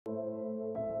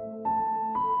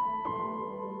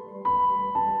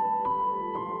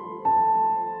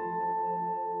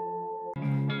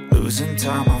Losing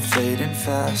time, I'm fading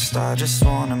fast. I just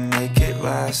wanna make it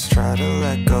last. Try to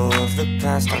let go of the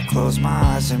past. I close my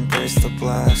eyes, embrace the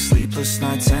blast. Sleepless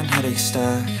nights and headaches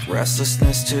stack.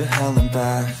 Restlessness to hell and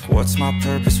back. What's my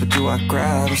purpose? What do I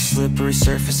grab? A slippery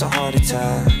surface, a heart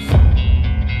attack.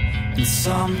 And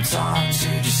sometimes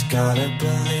you just gotta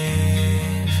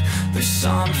believe there's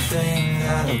something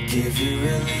that'll give you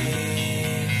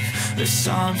relief. There's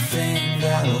something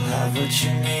that'll have what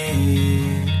you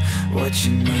need, what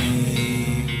you need.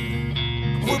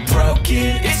 We're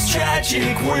broken, it's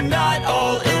tragic, we're not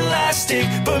all elastic,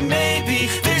 but maybe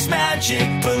there's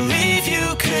magic. Believe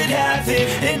you could have it,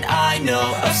 and I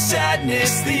know of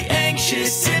sadness, the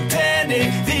anxious and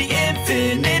panic, the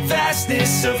infinite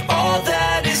vastness of all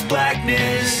that is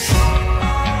blackness.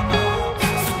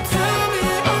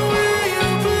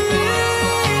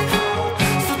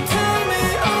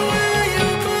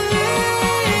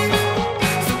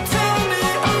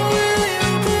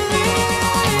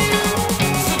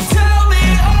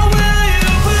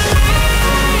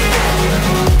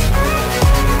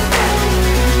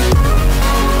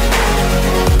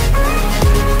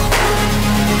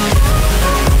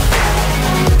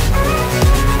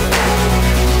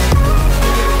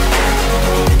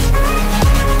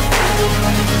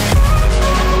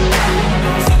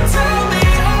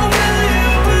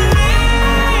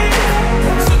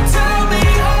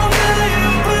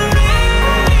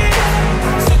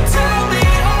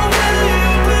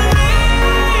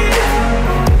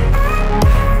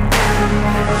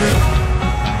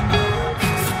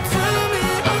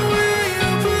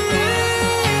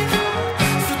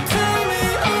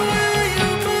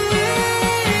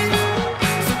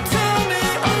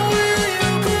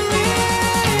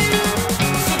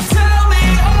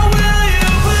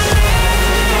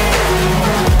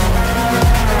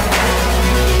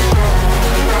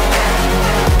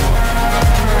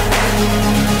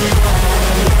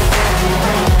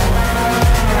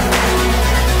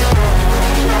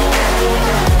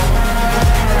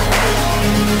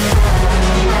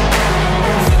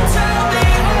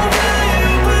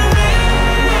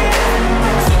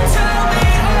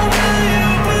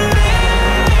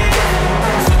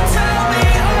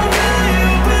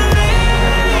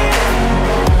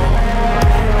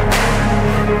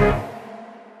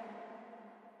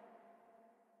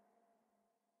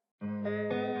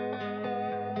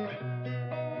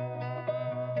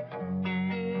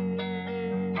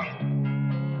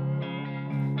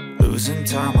 Losing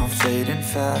time, I'm fading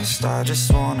fast. I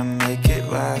just wanna make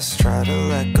it last. Try to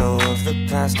let go of the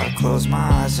past. I close my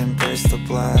eyes, embrace the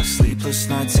blast. Sleepless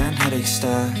nights and headaches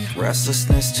stack.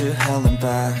 Restlessness to hell and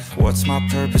back. What's my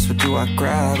purpose? What do I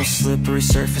grab? A slippery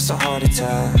surface, a heart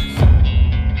attack.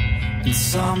 And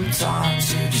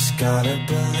sometimes you just gotta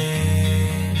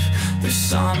believe there's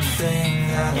something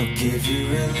that'll give you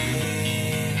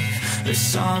relief. There's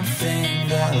something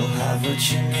that'll have what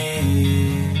you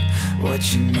need, what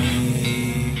you need.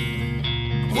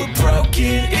 We're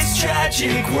broken, it's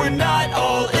tragic, we're not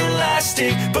all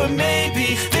elastic, but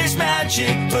maybe there's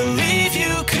magic. Believe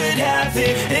you could have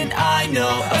it, and I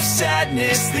know of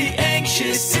sadness, the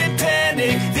anxious and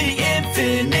panic, the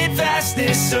infinite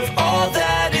vastness of all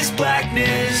that is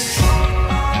blackness.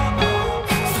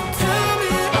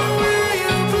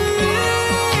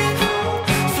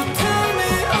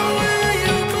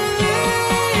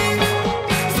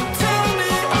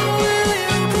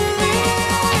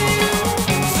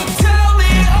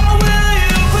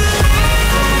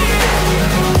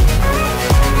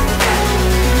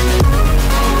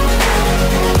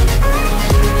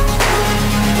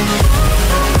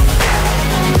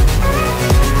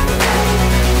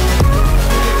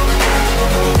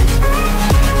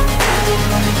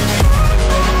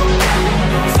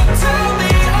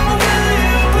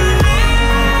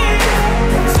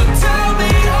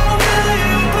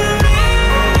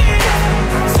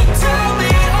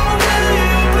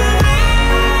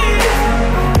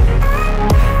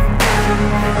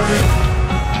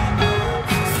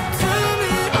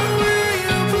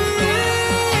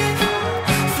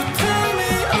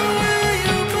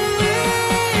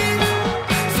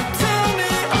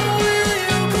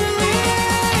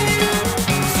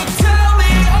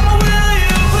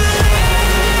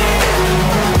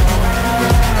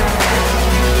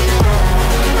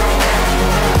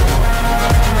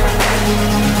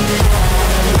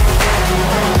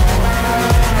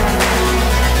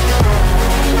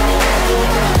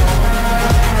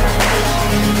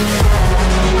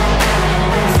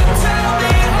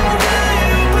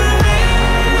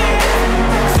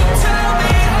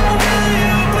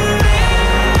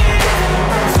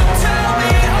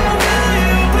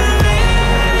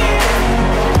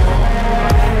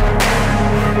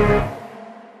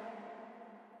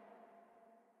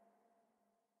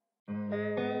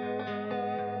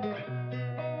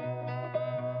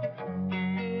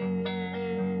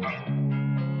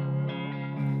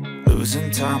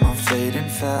 Losing time, I'm fading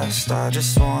fast. I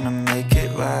just wanna make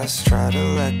it last. Try to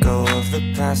let go of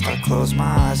the past. I close my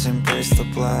eyes, embrace the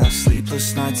blast.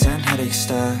 Sleepless nights and headache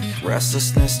stack.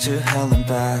 Restlessness to hell and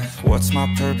back. What's my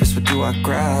purpose, what do I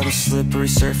grab? A slippery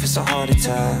surface, a heart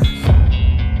attack.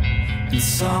 And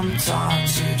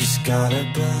sometimes you just gotta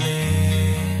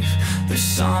believe there's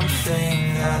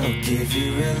something that'll give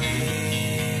you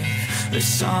relief. There's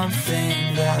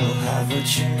something that'll have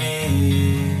what you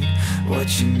need,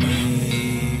 what you need.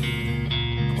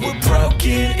 We're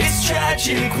broken, it's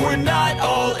tragic, we're not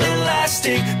all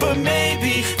elastic, but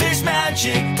maybe there's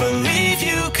magic. Believe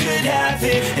you could have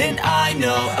it, and I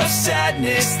know of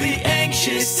sadness, the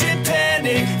anxious and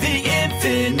panic, the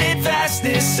infinite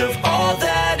vastness of all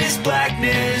that is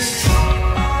blackness.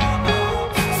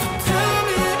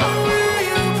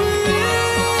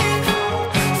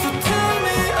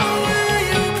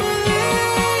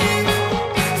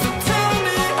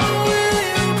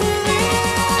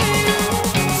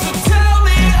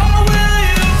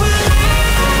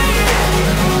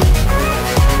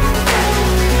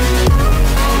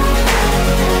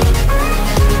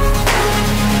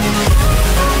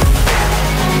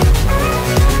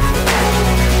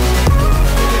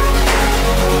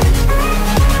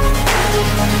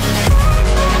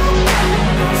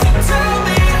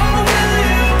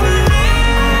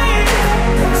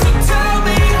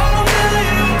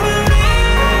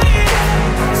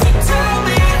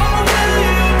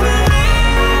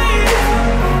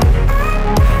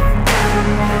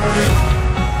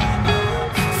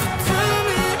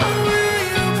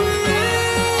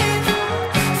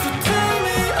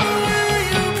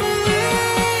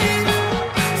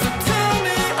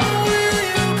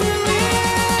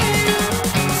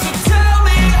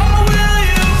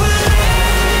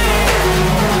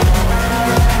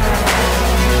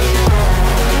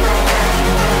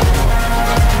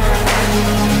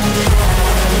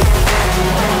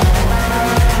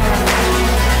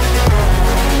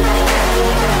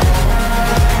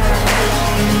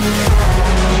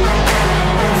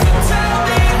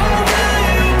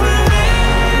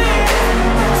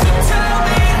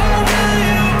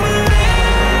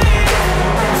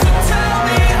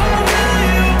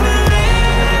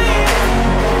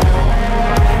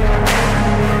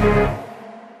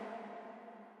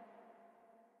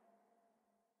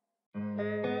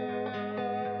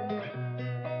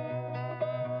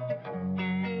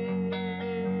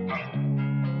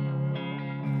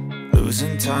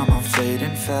 Losing time, I'm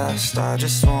fading fast. I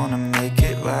just wanna make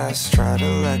it last. Try to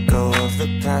let go of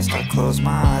the past. I close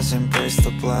my eyes, embrace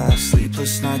the blast.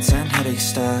 Sleepless nights and headache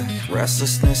stack.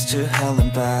 Restlessness to hell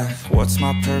and back. What's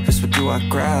my purpose, what do I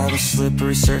grab? A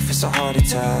slippery surface, a heart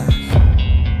attack.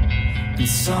 And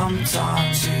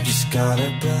sometimes you just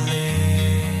gotta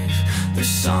believe there's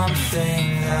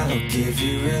something that'll give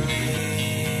you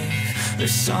relief.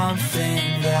 There's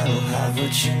something that'll have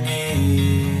what you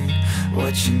need,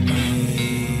 what you need.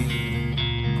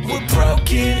 We're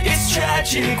broken, it's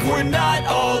tragic, we're not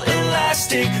all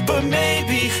elastic, but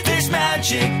maybe there's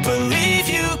magic. Believe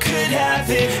you could have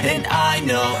it, and I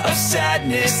know of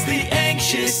sadness, the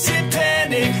anxious and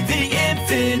panic, the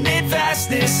infinite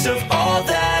vastness of all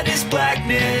that is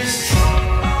blackness.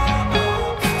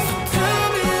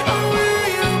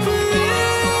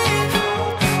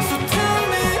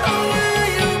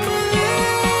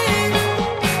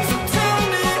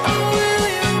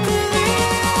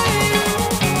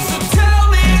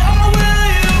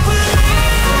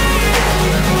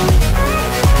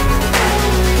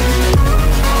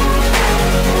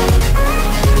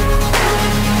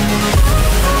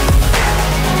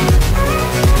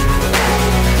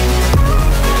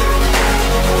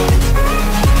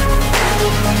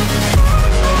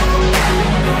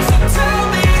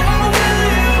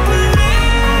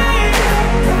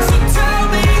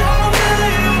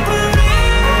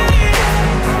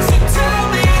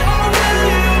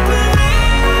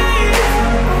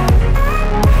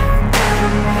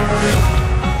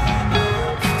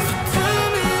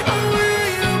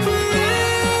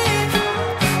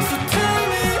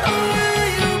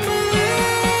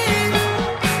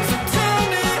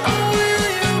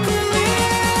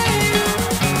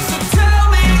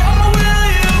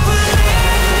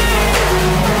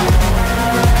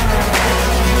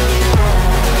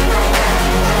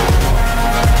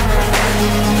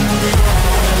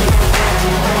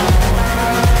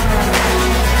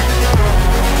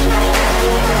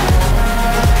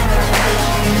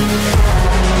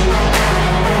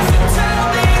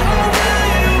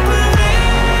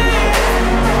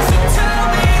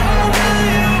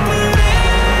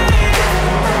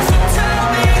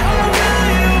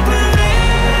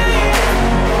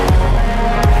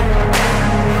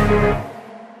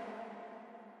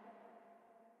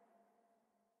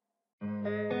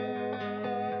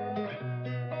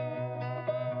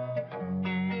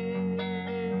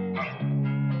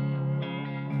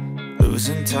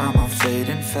 Losing time, I'm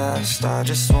fading fast. I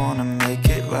just wanna make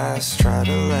it last. Try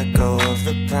to let go of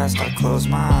the past. I close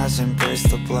my eyes, embrace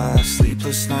the blast.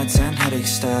 Sleepless nights and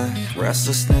headaches stack.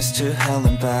 Restlessness to hell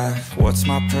and back. What's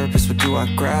my purpose? What do I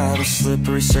grab? A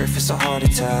slippery surface, a heart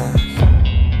attack.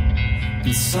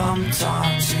 And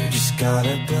sometimes you just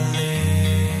gotta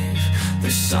believe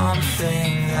there's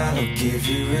something that'll give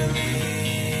you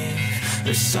relief.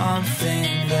 There's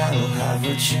something that'll have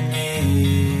what you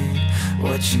need,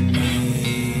 what you need.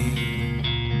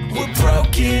 We're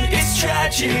broken, it's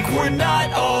tragic, we're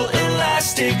not all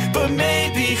elastic, but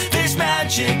maybe there's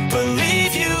magic.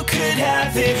 Believe you could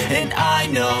have it, and I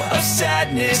know of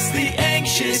sadness, the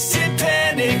anxious and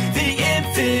panic, the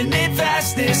infinite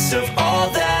vastness of all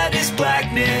that is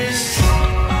blackness.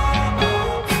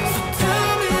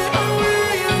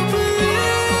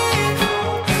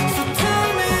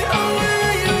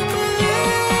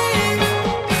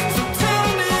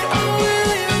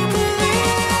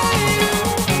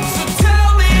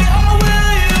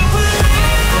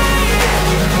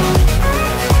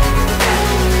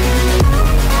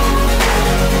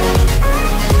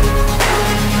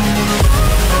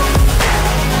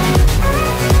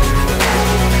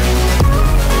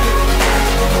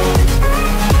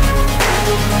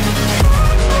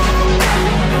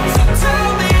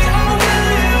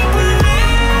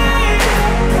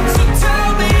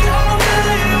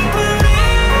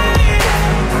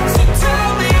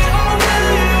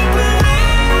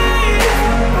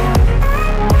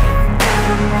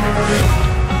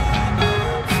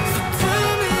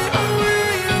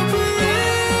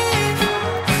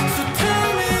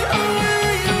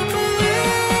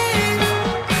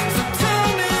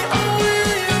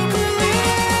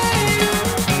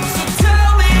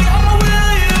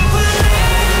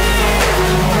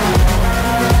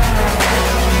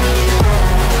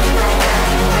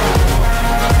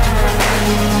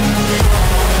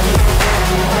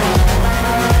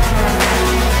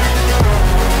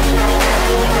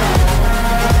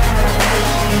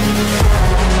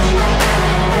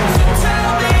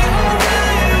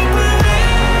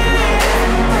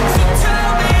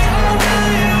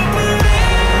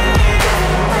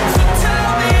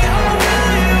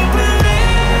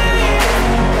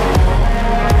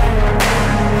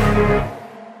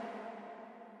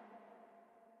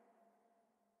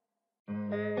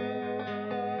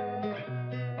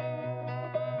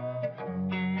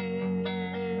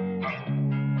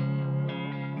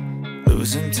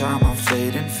 Losing time, I'm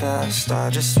fading fast. I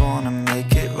just wanna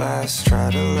make it last. Try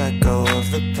to let go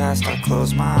of the past. I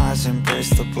close my eyes,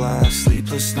 embrace the blast.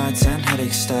 Sleepless nights and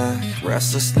headaches stack.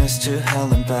 Restlessness to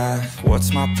hell and back.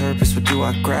 What's my purpose? What do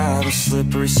I grab? A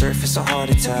slippery surface, a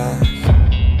heart attack.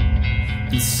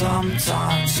 And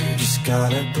sometimes you just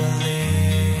gotta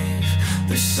believe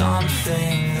there's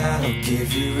something that'll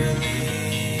give you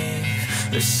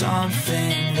relief. There's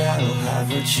something that'll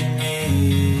have what you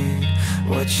need,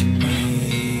 what you need.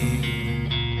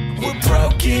 We're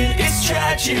broken, it's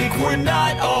tragic, we're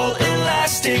not all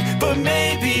elastic, but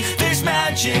maybe there's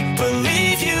magic.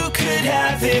 Believe you could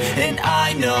have it, and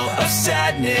I know of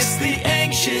sadness, the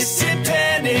anxious and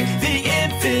panic, the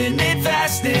infinite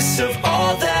vastness of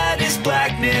all that is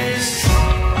blackness.